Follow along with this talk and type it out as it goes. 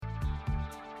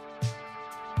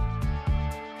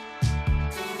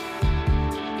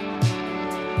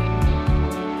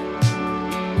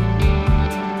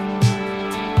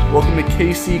Welcome to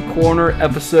KC Corner,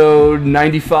 episode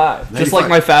 95. Just like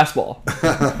my fastball.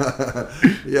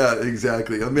 Yeah,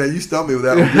 exactly. I mean, you stumped me with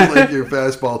that one. Just like your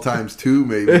fastball times two,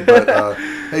 maybe. But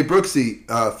hey, Brooksy,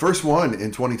 first one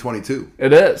in 2022.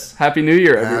 It is. Happy New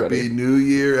Year, everybody. Happy New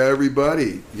Year,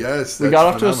 everybody. Yes, we got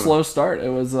off to a slow start. It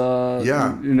was,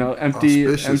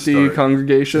 empty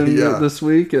congregation this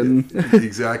week, and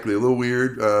exactly a little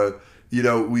weird.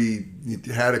 We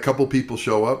had a couple people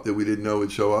show up that we didn't know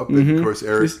would show up. And of course,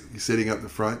 Eric sitting up the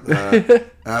front,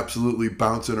 absolutely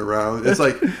bouncing around. It's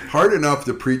like hard enough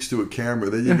to preach to a camera.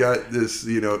 Then you got this,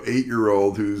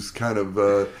 8-year-old who's kind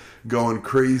of going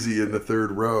crazy in the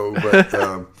third row. But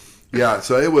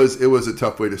so it was a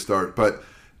tough way to start. But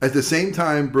at the same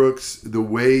time, Brooks, the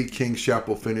way King's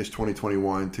Chapel finished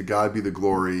 2021, to God be the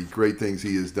glory. Great things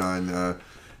He has done.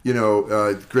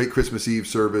 Great Christmas Eve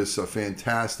service, a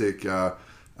fantastic,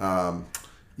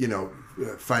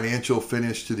 financial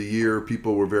finish to the year.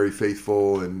 People were very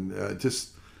faithful and just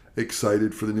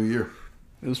excited for the new year.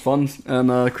 It was fun,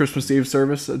 and Christmas Eve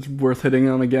service, it's worth hitting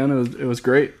on again. It was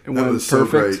great. It went perfect. So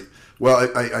great. Well,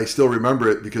 I still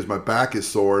remember it because my back is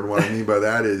sore, and what I mean by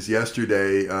that is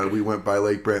yesterday we went by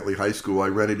Lake Brantley High School. I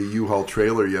rented a U-Haul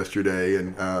trailer yesterday,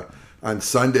 and on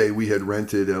Sunday, we had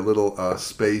rented a little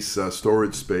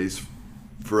storage space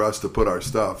for us to put our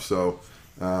stuff. So,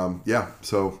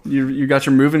 So you got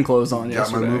your moving clothes on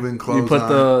yesterday. Got my moving clothes on. You put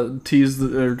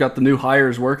got the new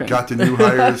hires working. Got the new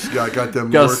hires. got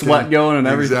them got working. Sweat going and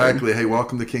everything. Exactly. Hey,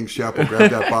 welcome to King's Chapel. Grab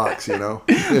that box. So,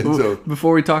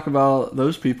 before we talk about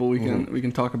those people, we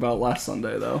can talk about last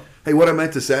Sunday though. Hey, what I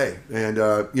meant to say, and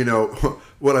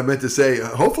what I meant to say.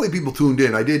 Hopefully, people tuned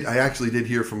in. I actually did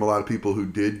hear from a lot of people who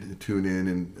did tune in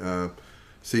and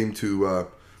seem to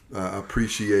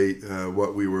appreciate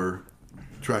what we were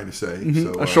trying to say.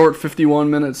 So, a short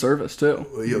 51-minute service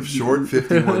too. Short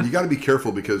 51. You got to be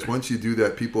careful because once you do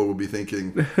that, people will be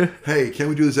thinking, "Hey, can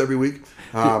we do this every week?"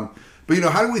 But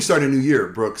how do we start a new year,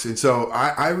 Brooks? And so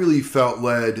I really felt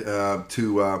led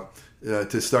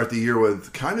to start the year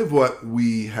with kind of what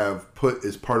we have put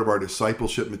as part of our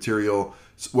discipleship material,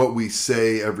 what we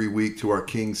say every week to our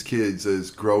King's kids is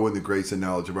grow in the grace and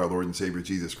knowledge of our Lord and Savior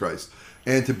Jesus Christ.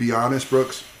 And to be honest,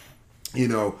 Brooks,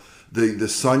 the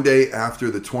Sunday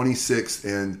after the 26th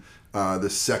and the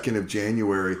 2nd of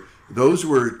January, those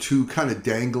were two kind of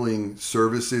dangling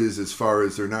services as far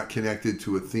as they're not connected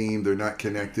to a theme. They're not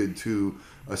connected to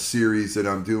a series that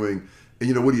I'm doing.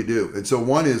 And what do you do? And so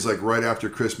one is like right after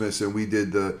Christmas, and we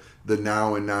did the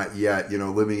now and not yet,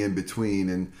 living in between.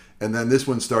 And then this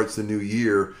one starts the new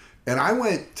year. And I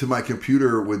went to my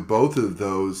computer with both of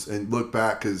those and looked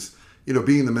back because,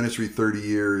 being in the ministry 30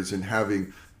 years and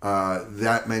having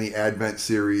that many Advent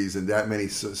series and that many,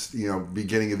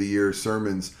 beginning of the year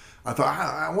sermons, I thought,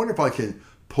 I wonder if I can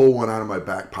pull one out of my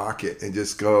back pocket and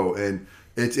just go. And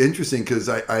it's interesting because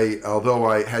although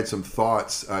I had some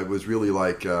thoughts, I was really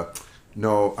like,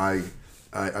 no, I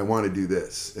want to do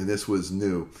this. And this was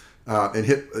new. And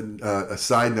hit a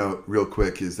side note real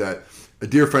quick is that a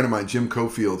dear friend of mine, Jim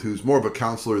Cofield, who's more of a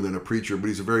counselor than a preacher, but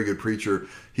he's a very good preacher.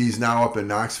 He's now up in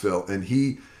Knoxville, and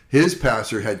his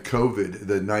pastor had COVID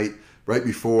the night right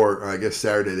before, I guess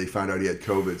Saturday, they found out he had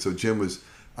COVID. So Jim was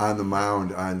on the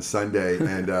mound on Sunday,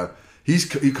 and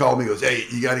he called me and goes, "Hey,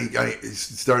 you got any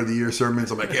start of the year sermons?"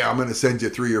 I'm like, "Yeah, I'm going to send you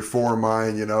 3 or 4 of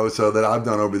mine, so that I've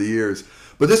done over the years."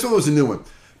 But this one was a new one.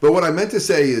 But what I meant to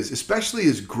say is, especially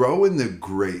is grow in the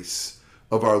grace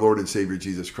of our Lord and Savior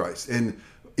Jesus Christ. And,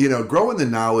 grow in the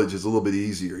knowledge is a little bit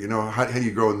easier. How do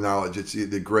you grow in knowledge? It's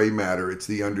the gray matter. It's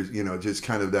the just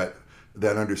kind of that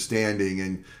understanding.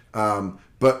 And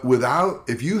but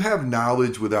if you have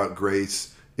knowledge without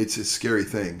grace, it's a scary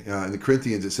thing. In the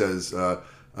Corinthians, it says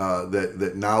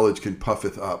that knowledge can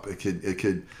puffeth up. It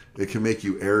can make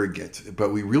you arrogant.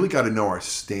 But we really got to know our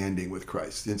standing with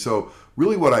Christ. And so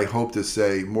really what I hope to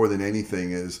say more than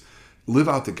anything is live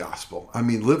out the gospel. I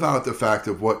mean, live out the fact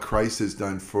of what Christ has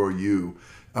done for you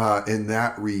in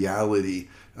that reality.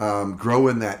 Grow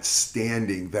in that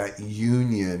standing, that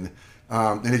union.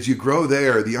 And as you grow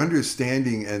there, the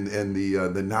understanding and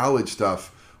the knowledge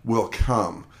stuff will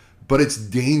come. But it's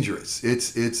dangerous.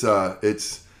 It's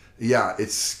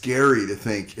scary to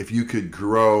think if you could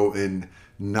grow in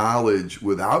knowledge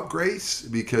without grace,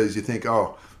 because you think,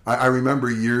 I remember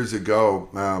years ago,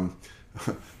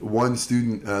 one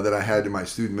student that I had in my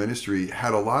student ministry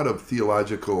had a lot of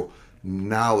theological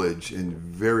knowledge and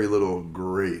very little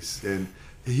grace. And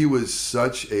he was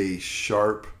such a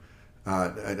sharp,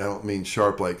 I don't mean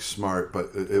sharp like smart,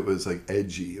 but it was like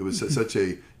edgy. It was such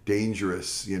a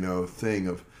dangerous, thing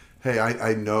of, hey,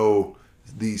 I know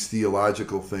these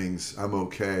theological things, I'm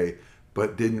okay,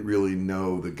 but didn't really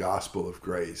know the gospel of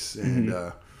grace.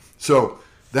 And so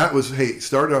that was, hey,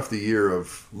 started off the year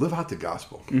of live out the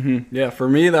gospel. Yeah, for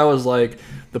me, that was like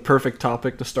the perfect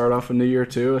topic to start off a new year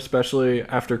too, especially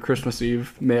after Christmas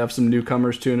Eve. May have some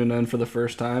newcomers tuning in for the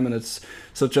first time, and it's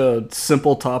such a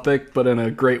simple topic, but in a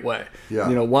great way. Yeah.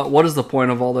 You know, what is the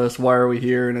point of all this? Why are we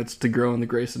here? And it's to grow in the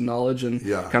grace and knowledge, and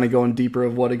kind of going deeper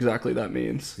of what exactly that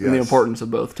means, and the importance of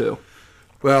both too.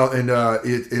 Well, and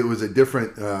it was a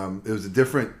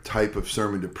different type of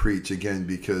sermon to preach, again,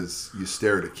 because you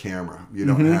stare at a camera. You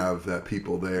don't have that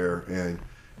people there and,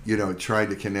 trying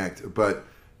to connect. But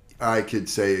I could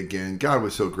say, again, God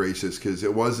was so gracious because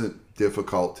it wasn't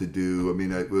difficult to do. I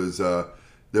mean, it was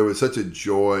there was such a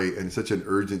joy and such an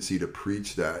urgency to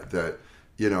preach that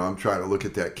I'm trying to look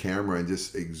at that camera and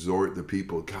just exhort the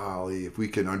people, golly, if we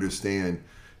can understand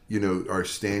our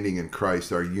standing in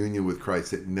Christ, our union with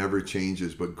Christ that never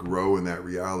changes, but grow in that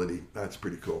reality. That's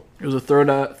pretty cool. It was a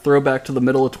throwback to the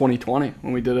middle of 2020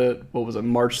 when we did it. What was it,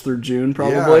 March through June,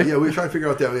 probably? Yeah, we were trying to figure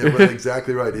out that. Yeah,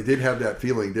 exactly right. It did have that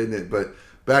feeling, didn't it? But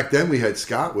back then we had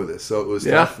Scott with us, so it was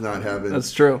tough not having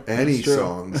any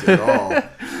songs at all.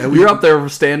 And we were up there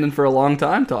standing for a long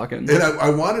time talking. And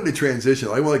I wanted to transition.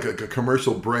 I want like a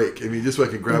commercial break. I mean, just so I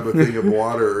can grab a thing of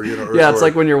water or it's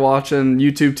like when you're watching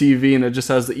YouTube TV and it just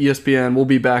has the ESPN. We'll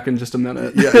be back in just a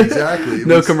minute. Yeah, exactly.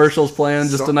 No commercials playing,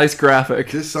 just a nice graphic.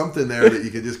 Just something there that you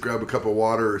can just grab a cup of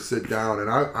water or sit down. And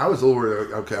I was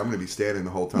over. Okay, I'm going to be standing the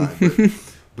whole time.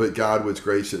 But God was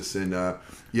gracious, and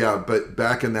but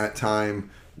back in that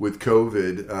time with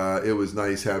COVID, it was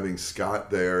nice having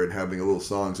Scott there and having a little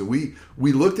songs. And we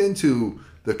looked into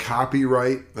the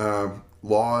copyright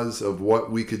laws of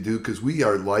what we could do, because we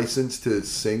are licensed to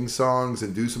sing songs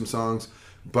and do some songs,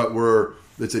 but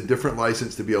it's a different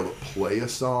license to be able to play a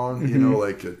song,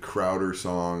 like a Crowder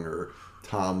song or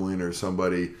Tomlin or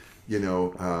somebody,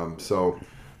 so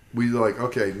we were like,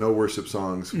 okay, no worship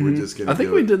songs. We're just going to I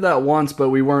think we did that once, but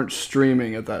we weren't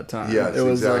streaming at that time. Yes, it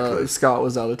was, exactly. Scott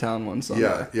was out of town one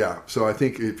Sunday. Yeah. So I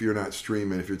think if you're not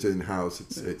streaming, if you're in-house,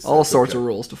 it's all sorts of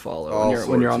rules to follow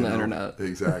when you're on the internet.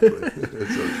 Exactly.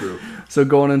 It's so true. So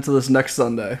going into this next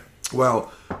Sunday.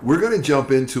 Well, we're going to jump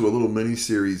into a little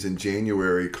mini-series in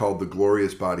January called The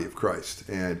Glorious Body of Christ.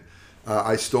 And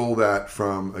I stole that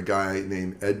from a guy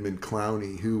named Edmund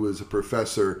Clowney, who was a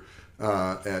professor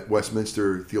at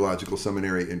Westminster Theological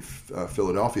Seminary in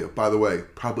Philadelphia. By the way,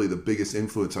 probably the biggest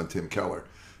influence on Tim Keller.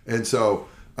 And so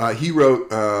he wrote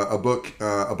a book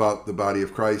about the body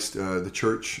of Christ, the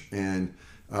church, and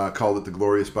called it The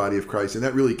Glorious Body of Christ. And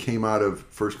that really came out of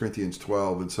 1 Corinthians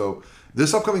 12. And so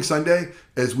this upcoming Sunday,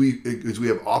 as we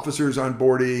have officers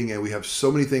onboarding and we have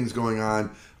so many things going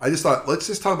on, I just thought, let's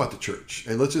just talk about the church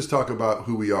and let's just talk about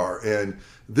who we are. And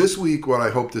this week, what I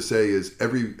hope to say is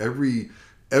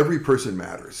every person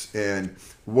matters. And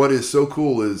what is so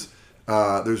cool is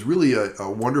there's really a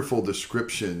wonderful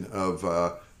description of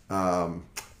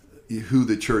who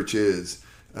the church is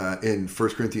in 1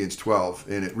 Corinthians 12.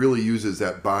 And it really uses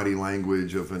that body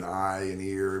language of an eye, an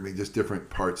ear, I mean, just different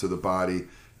parts of the body,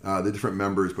 the different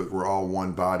members, but we're all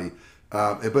one body.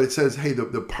 But it says, hey,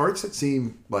 the parts that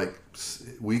seem like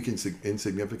weak and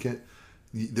insignificant,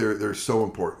 they're so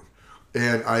important.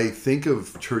 And I think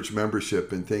of church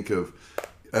membership and think of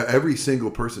every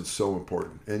single person's so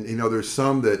important. And, there's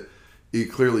some that you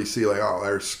clearly see like, oh,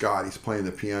 there's Scott. He's playing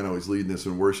the piano. He's leading us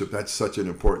in worship. That's such an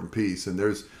important piece. And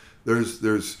there's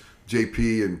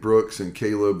JP and Brooks and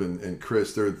Caleb and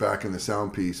Chris. They're back in the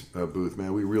sound piece booth,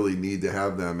 man. We really need to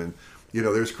have them. And,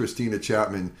 there's Christina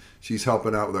Chapman. She's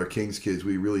helping out with our King's Kids.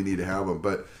 We really need to have them.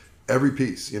 But every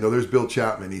piece, there's Bill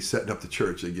Chapman. He's setting up the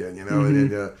church again,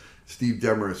 and Steve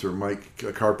Demarest or Mike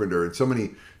Carpenter, and so many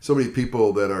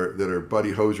people that are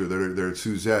Buddy Hosier, that are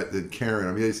Suzette and Karen.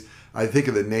 I mean, I think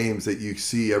of the names that you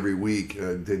see every week,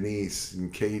 Denise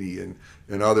and Katie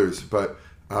and others. But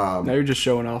now you're just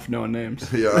showing off knowing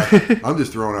names. Yeah, I'm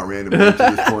just throwing out random names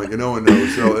at this point. No one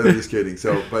knows. So I'm just kidding.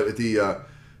 So,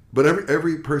 but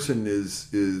every person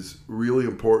is really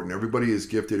important. Everybody is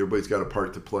gifted. Everybody's got a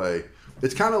part to play.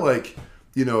 It's kind of like,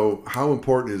 how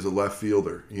important is a left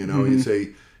fielder?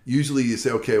 Usually you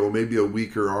say, okay, well, maybe a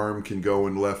weaker arm can go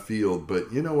in left field.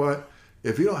 But you know what?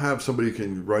 If you don't have somebody who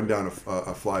can run down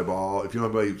a fly ball, if you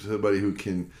don't have somebody who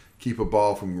can keep a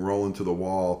ball from rolling to the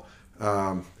wall,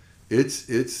 it's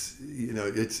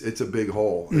a big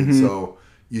hole. And so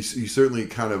you certainly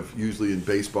kind of, usually in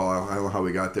baseball, I don't know how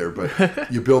we got there,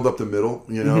 but you build up the middle.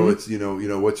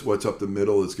 It's what's up the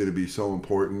middle is going to be so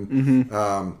important.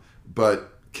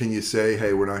 But can you say,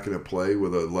 hey, we're not going to play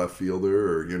with a left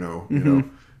fielder, or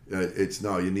it's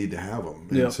no, you need to have them.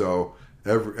 And so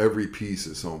every piece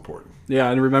is so important. Yeah,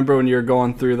 and remember when you're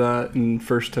going through that in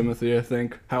First Timothy, I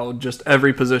think, how just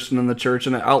every position in the church,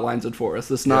 and it outlines it for us.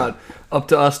 It's not up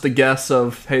to us to guess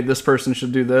of, hey, this person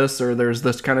should do this, or there's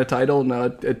this kind of title.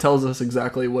 No, it tells us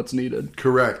exactly what's needed.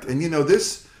 Correct. And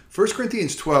this 1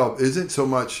 Corinthians 12 isn't so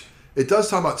much, it does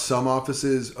talk about some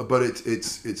offices, but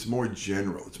it's more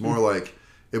general. It's more like,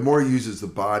 it more uses the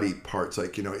body parts,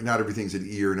 like, not everything's an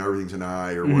ear and everything's an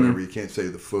eye or whatever. You can't say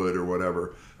the foot or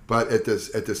whatever. But at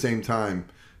the same time,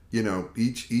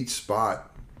 each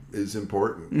spot is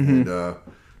important. And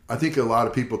I think a lot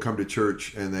of people come to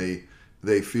church and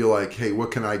they feel like, hey,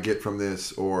 what can I get from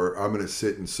this? Or I'm going to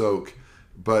sit and soak.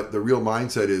 But the real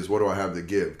mindset is, what do I have to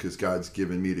give? Because God's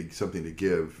given me something to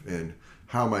give. And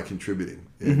how am I contributing?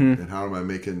 And how am I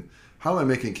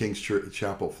making King's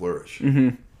Chapel flourish?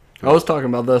 I was talking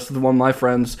about this with one of my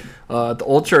friends at the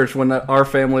old church when our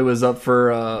family was up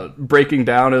for breaking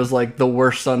down. It was like the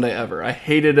worst Sunday ever. I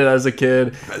hated it as a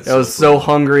kid. I was so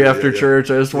hungry after church.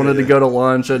 I just wanted to go to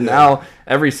lunch. And now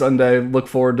every Sunday, look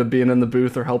forward to being in the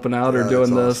booth or helping out or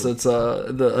doing this. It's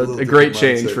a great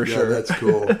change for sure. That's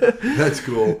cool. That's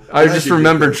cool. I just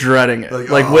remember dreading it.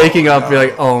 Like waking up, be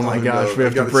like, oh my gosh, we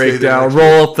have to break down,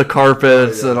 roll up the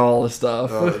carpets and all this stuff.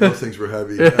 Those things were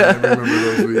heavy. I remember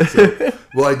those weeks. So.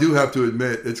 Well, I do have to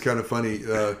admit, it's kind of funny.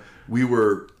 We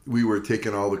were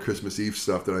taking all the Christmas Eve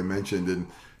stuff that I mentioned and,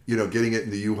 getting it in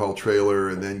the U-Haul trailer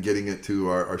and then getting it to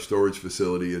our storage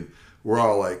facility. And we're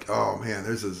all like, oh man,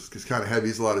 it's kind of heavy.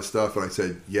 It's a lot of stuff. And I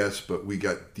said, yes, but we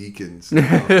got deacons.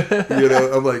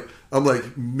 I'm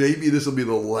like, maybe this will be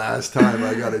the last time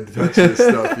I got to touch this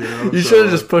stuff. You should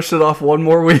have just pushed it off one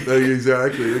more week.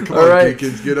 Exactly. Come all on, right.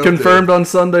 deacons, get up Confirmed there. On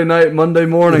Sunday night, Monday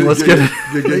morning. Let's get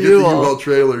the U-Haul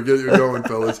trailer. Get it going,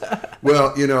 fellas.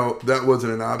 Well, that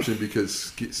wasn't an option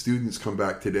because students come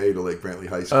back today to Lake Brantley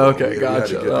High School. Okay, we had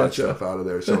to gotcha. get that stuff out of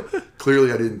there. So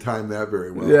clearly I didn't time that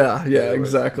very well. Yeah,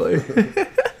 exactly.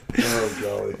 Oh,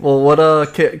 golly. Well,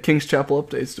 what King's Chapel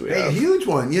updates do we have? A huge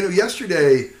one.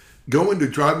 Yesterday,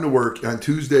 driving to work on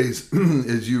Tuesdays,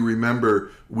 as you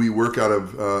remember, we work out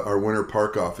of our Winter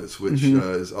Park office, which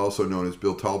is also known as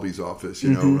Bill Talby's office,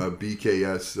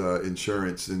 BKS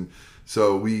Insurance. And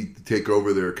so we take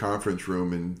over their conference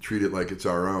room and treat it like it's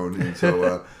our own, and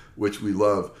so which we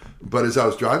love. But as I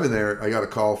was driving there, I got a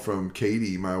call from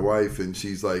Katie, my wife, and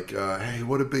she's like, hey,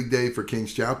 what a big day for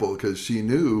King's Chapel, because she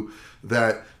knew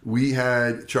that we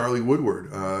had Charlie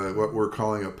Woodward, what we're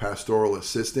calling a pastoral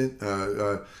assistant,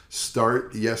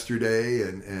 start yesterday,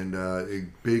 and a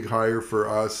big hire for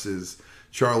us is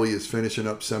Charlie is finishing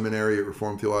up seminary at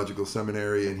Reformed Theological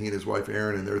Seminary, and he and his wife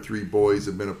Erin and their 3 boys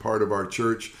have been a part of our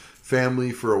church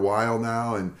family for a while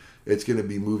now, and it's going to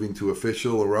be moving to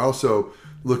official. And we're also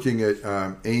looking at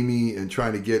Amy and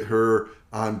trying to get her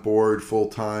on board full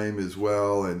time as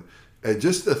well, and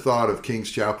just the thought of King's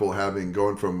Chapel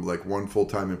going from like 1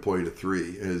 full-time employee to 3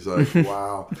 is like,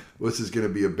 wow, this is going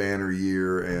to be a banner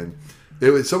year. And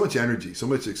it was so much energy, so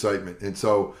much excitement.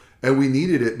 And we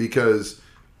needed it because,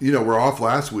 we're off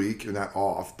last week, or not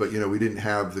off, but, we didn't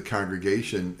have the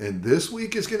congregation. And this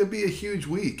week is going to be a huge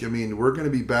week. I mean, we're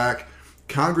going to be back.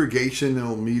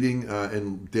 Congregational meeting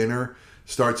and dinner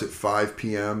starts at 5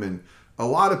 p.m. And a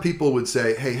lot of people would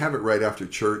say, hey, have it right after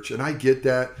church. And I get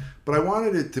that. But I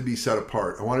wanted it to be set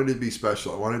apart. I wanted it to be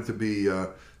special. I wanted it to be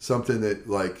something that,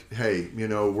 like, hey,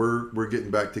 we're getting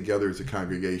back together as a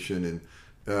congregation,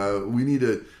 and we need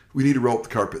to roll up the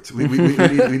carpets. We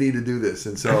need to do this.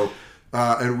 And so,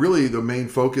 and really, the main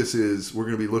focus is we're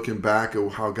going to be looking back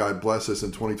at how God blessed us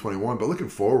in 2021, but looking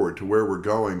forward to where we're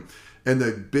going. And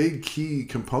the big key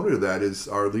component of that is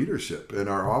our leadership and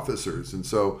our officers. And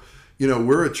so,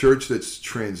 we're a church that's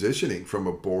transitioning from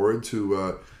a board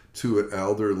to an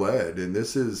elder led, and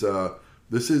this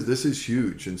is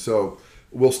huge. And so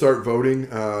we'll start voting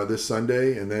this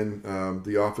Sunday, and then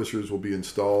the officers will be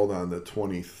installed on the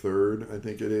 23rd, I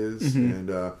think it is.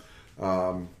 And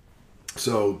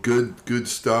so good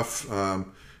stuff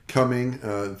coming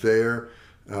there.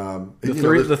 The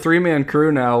 3-man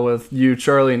crew now with you,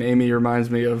 Charlie, and Amy reminds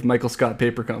me of Michael Scott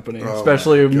Paper Company,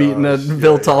 especially meeting at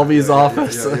Bill Talby's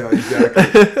office. Yeah,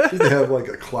 exactly. They have like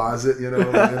a closet, and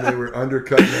they were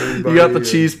undercutting everybody. You got the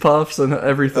cheese puffs and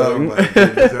everything. Oh my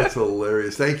goodness, that's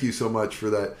hilarious. Thank you so much for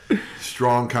that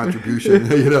strong contribution.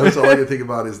 That's all I can think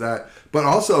about is that. But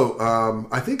also,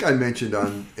 I think I mentioned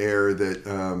on air that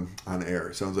on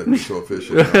air sounds like we're so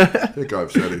official. I think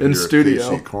I've said it in here studio.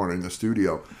 at KC Corner in the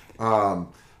studio.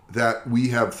 That we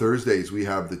have Thursdays, we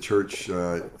have the church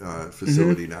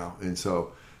facility now, and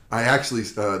so I actually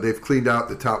they've cleaned out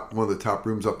one of the top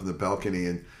rooms up in the balcony,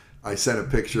 and I sent a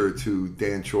picture to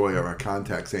Dan Choi, our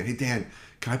contact, saying, "Hey Dan,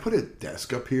 can I put a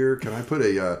desk up here? Can I put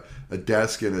a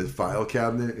desk and a file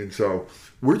cabinet?" And so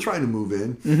we're trying to move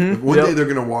in. One day they're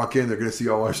going to walk in, they're going to see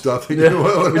all our stuff. And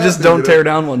we just don't tear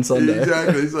down one Sunday.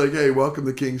 Exactly. It's like, "Hey, welcome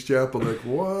to King's Chapel." Like,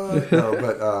 what? No,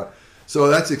 but so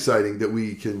that's exciting that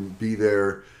we can be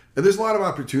there. And there's a lot of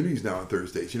opportunities now on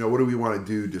Thursdays. What do we want to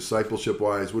do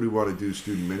discipleship-wise? What do we want to do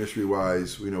student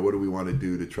ministry-wise? What do we want to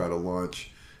do to try to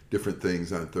launch different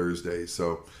things on Thursdays?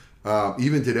 So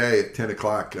even today at 10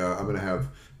 o'clock, I'm going to have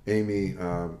Amy,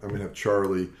 I'm going to have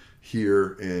Charlie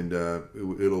here, and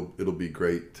it'll be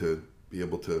great to be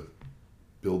able to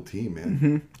build team,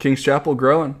 man. King's Chapel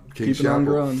growing. King's Keeping on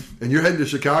Chapel. growing. And you're heading to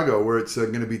Chicago where it's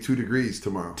going to be 2 degrees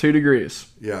tomorrow. 2 degrees.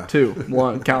 Yeah. 2.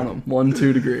 1. Count them. 1,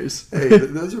 2 degrees. Hey,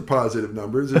 those are positive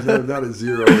numbers. There's not a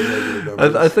zero or negative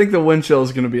numbers. I think the wind chill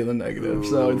is going to be in the negative.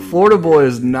 So Florida boy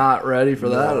is not ready for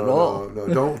that at all.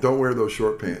 No, don't wear those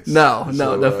short pants. No,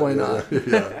 definitely not.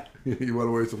 Yeah. You want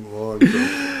to wear some long. So,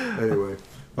 anyway.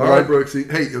 All right,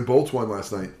 Brooksy. Hey, the Bolts won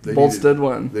last night. Bolts did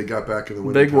win. They got back in the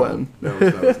win. Big win. That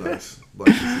was nice.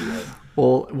 Like to see that.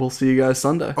 We'll see you guys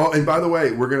Sunday. Oh, and by the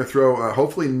way, we're going to throw.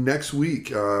 Hopefully next week,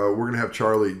 we're going to have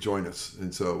Charlie join us,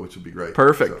 and so which will be great.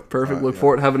 Perfect. So, Perfect. Look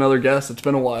forward to have another guest. It's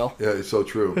been a while. Yeah, it's so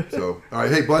true. So, all right,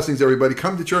 hey, blessings, everybody.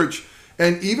 Come to church,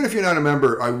 and even if you're not a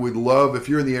member, I would love if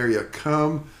you're in the area,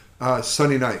 come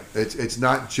Sunday night. It's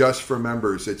not just for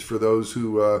members; it's for those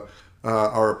who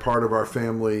are a part of our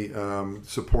family.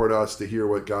 Support us to hear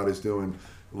what God is doing.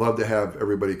 Love to have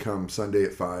everybody come Sunday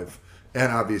at 5. And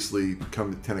obviously,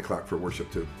 come at 10 o'clock for worship,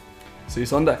 too. See you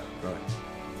Sunday. All right.